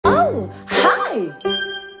Hey!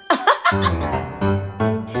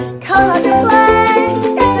 Come out to play.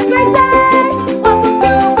 It's a great day. Welcome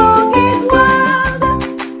to Boogie's World.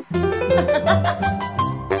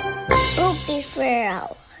 Boogie's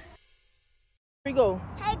World. Here we go.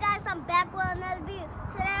 Hey guys, I'm back with another video.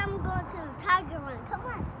 Today I'm going to the Tiger Run. Come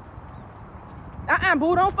on.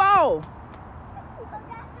 Boo, don't fall. But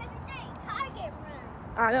that's like I say, Tiger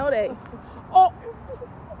Run. I know that. Oh,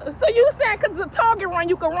 so you saying because it's a Target run,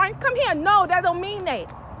 you can run? Come here. No, that don't mean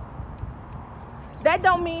that. That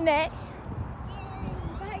don't mean that.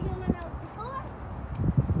 Tiger Run out the store?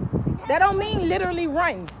 That don't mean literally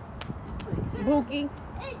run, Bookie. It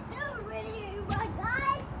do really run,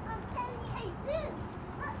 guys. I'm telling you, it do.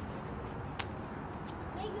 Look.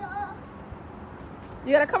 There you go.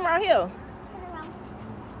 You gotta come around here. Turn around.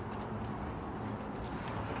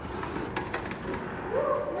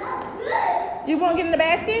 Ooh, that's good. You wanna get in the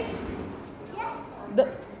basket? Yeah. Let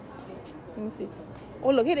me see.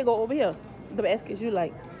 Oh, look, here they go over here. The baskets you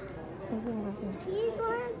like. These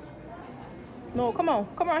ones? No, come on.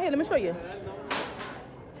 Come around here. Let me show you.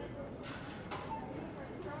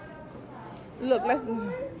 Look, let's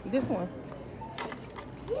this one.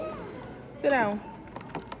 Yeah. Sit down.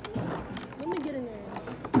 Let me get in there.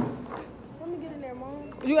 Let me get in there,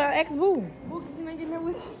 Mom. You gotta ask Boo. Boogie, can I get in there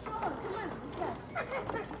with you? Oh, come on. Let's go.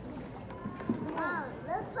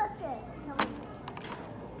 Let's push it.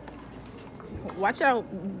 Come Watch out. on.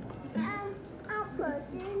 I'm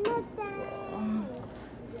pushing it down.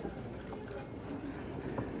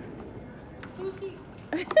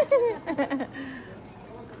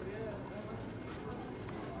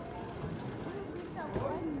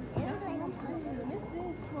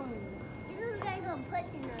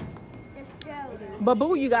 But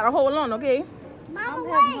Boo, you gotta hold on, okay? Mama, having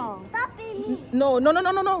wait! home. Stop being me. No.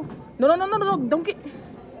 Don't get.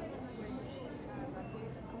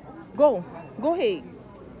 Go ahead.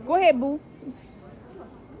 Go ahead, Boo.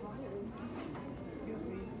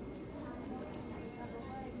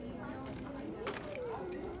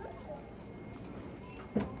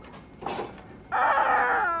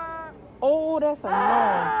 Oh, that's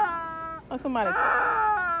annoying. Oh, somebody.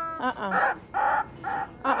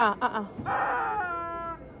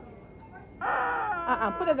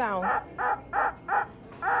 Put it down.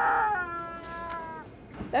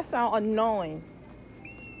 That sounds annoying.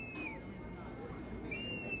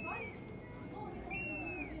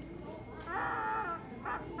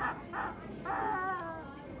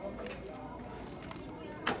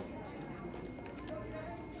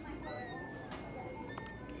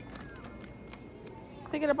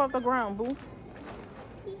 Pick it up off the ground, Boo.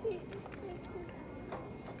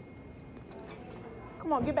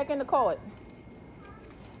 Come on, get back in the cart.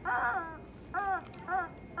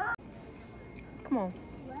 Come on.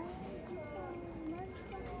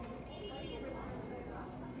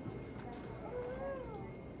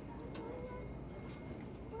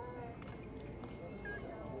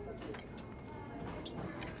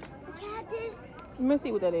 Got this Let me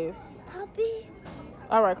see what that is. puppy.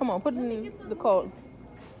 All right, come on, put it in the cart.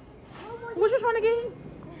 What you trying to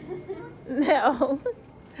get? No.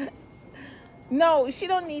 No, she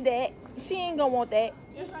don't need that. She ain't gonna want that.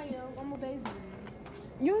 Yes, I am. I'm a baby.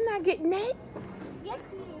 You're not getting that? Yes,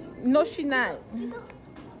 he is. No, she not. We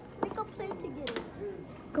go play together.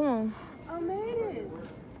 Come on. I made it.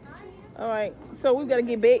 All right, so we gotta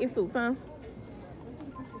get bathing suits, huh?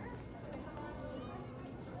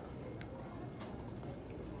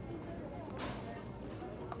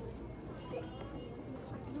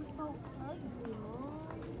 You're so ugly, Mom.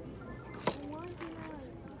 Why is it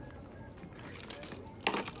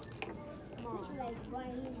Mom, Like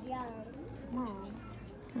Brian Young. Mom,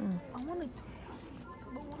 Hmm. I want to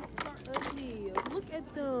start ugly. Look at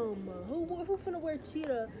them. Who finna wear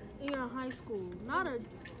cheetah in your high school? Not a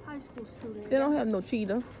high school student. They don't have no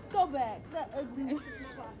cheetah. Go back. That ugly.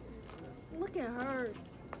 Look at her.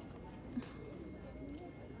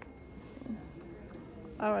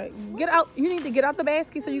 All right, get out. You need to get out the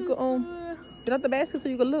basket so you can get out the basket so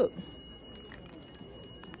you can look.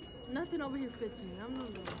 Nothing over here fits me. I'm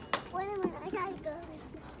not going. Wait a minute, I gotta go.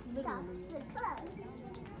 Literally.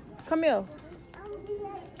 Come here.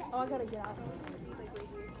 Oh, I gotta get out.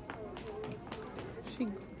 She.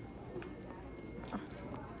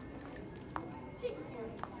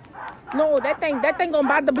 No, that thing gonna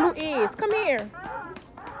bite the blue ears. Come here.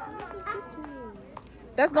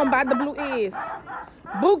 That's gonna bite the blue ears.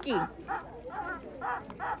 Bookie.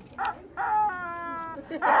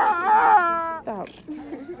 Stop.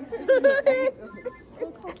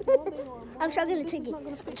 I'm choking the chicken.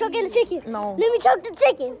 I'm choking the chicken. No. Let me choke the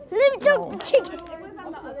chicken. Let me choke No. the chicken. It was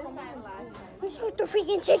on the other side last time. Let's choke the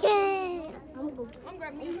freaking chicken. I'm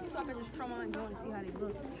got me so I can just try mine on and see how they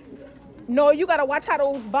look. No, you gotta watch how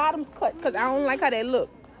those bottoms cut, cause I don't like how they look.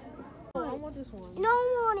 Oh, I want this one. No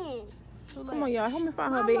one want it. Come on, y'all. Help me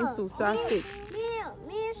find her bathing suit. Size 6.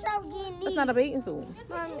 Me and stop getting these. That's not a bathing suit.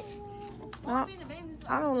 Mommy.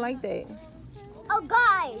 I don't like that. Oh,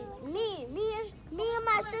 guys, me and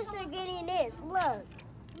my sister getting this. Look.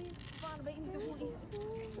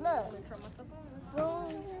 Look.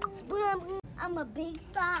 I'm a big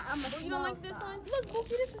size. I'm a small You don't like this size. one? Look, Bookie,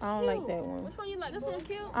 this is cute. I don't like that one. Which one you like? This one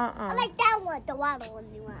cute? I like that one, the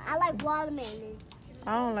watermelon one. I like watermelon.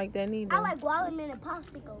 I don't like that neither. I like watermelon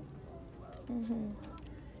popsicles.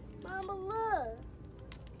 Mama, look.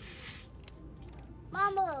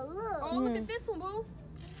 Mama, look. Oh, look at this one, boo.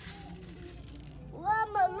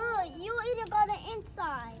 Mama, look. You either got the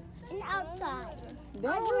inside and outside. That You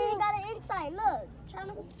one? ain't got the inside. Look.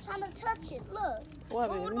 Trying to touch it. Look. What,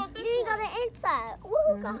 Oh, what baby? about this You ain't got one? the inside.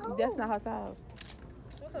 Ooh, got That's not her size.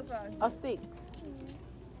 What's her size? A 6.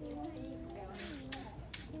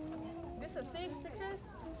 This a 6? 6S?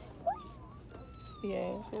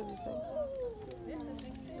 Yeah, she was a 6. This is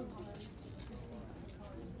 6.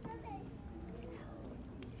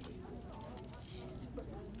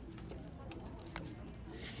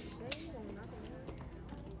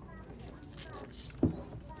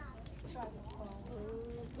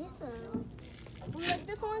 You like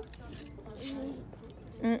this one?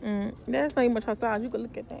 That's not even much her size. You could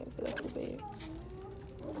look at that. So that's too big.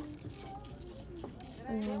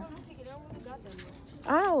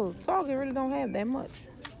 Oh, Target really don't have that much.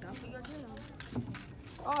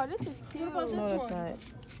 Oh, this is cute. What about No, this that's one? not.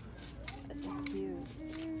 This is cute.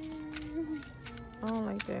 I don't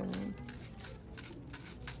like that one.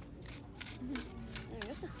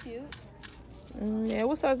 This is cute. Yeah,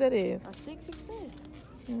 what size that is? A 6, 6S.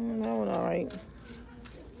 That one alright.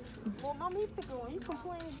 Well, mommy, you pick one. You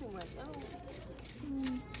complaining too much.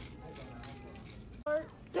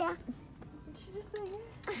 Yeah. She just said,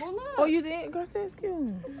 yeah. Well, look. Oh, you did? Girl, say it's cute.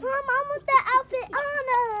 Mom, I want that outfit on.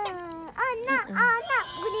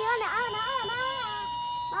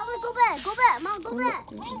 Mama, go back. Go back. Mom, go back.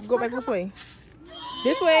 Go back this way.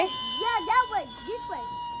 This way? Yeah, that way. This way.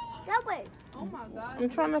 That way. Oh, my God. I'm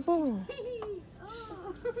trying to pull.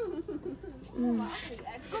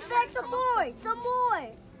 Go back some more. Some more.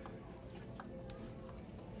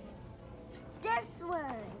 This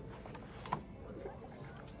one.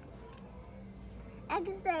 I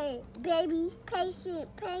can say, babies, patient.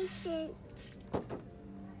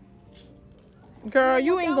 Girl,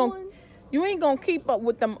 you ain't gonna keep up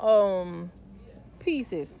with them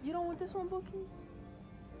pieces. You don't want this one, Bookie?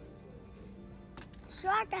 So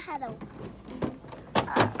I can have a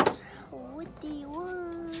with the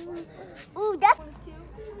one. Ooh, that's This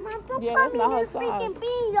cute. Mom, don't Yeah, pop that's me not in her this freaking size.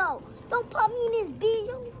 bingo. Don't pop me in this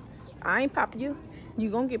bingo. I ain't pop you. You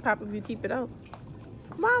gonna get popped if you keep it up.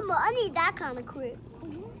 Mama, I need that kind of crib.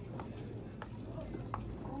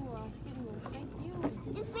 Oh, thank you.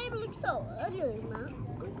 This baby looks so ugly, Mom.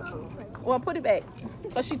 Well, put it back.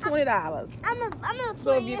 Cause she $20. I'm a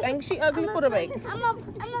So if you think she ugly, put her back. I'm a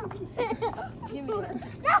Give me that.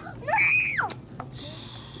 No.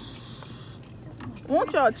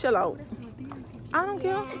 Won't y'all chill out? I don't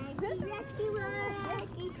care.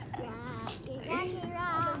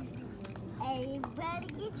 Everybody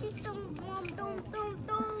get you some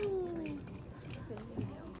dum.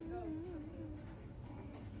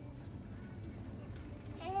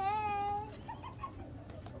 Hey.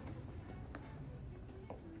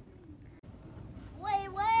 Wait.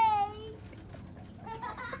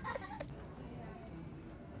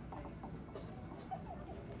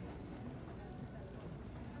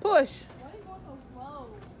 Push. Why are you going so slow?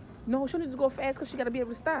 No, she needs to go fast because she got to be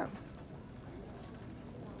able to stop.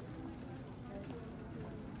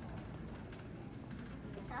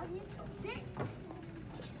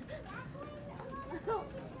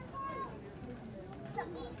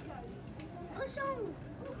 Push on.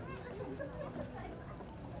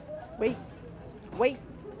 Wait.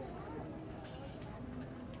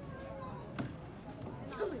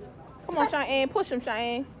 Come on, Cheyenne. Push him,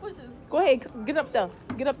 Cheyenne. Push this. Go ahead. Get up there.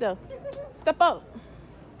 Step up.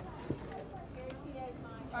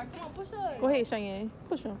 Alright, come on, push her. Go ahead, Cheyenne.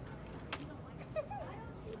 Push him.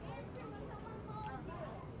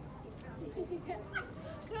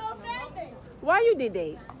 Girl, baby. Why you did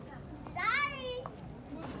that? Sorry.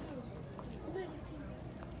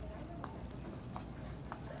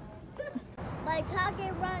 My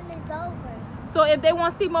target run is over. So if they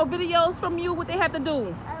want to see more videos from you, what they have to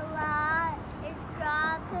do? A lot.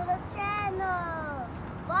 Subscribe to the channel.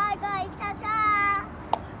 Bye, guys. Ta-ta.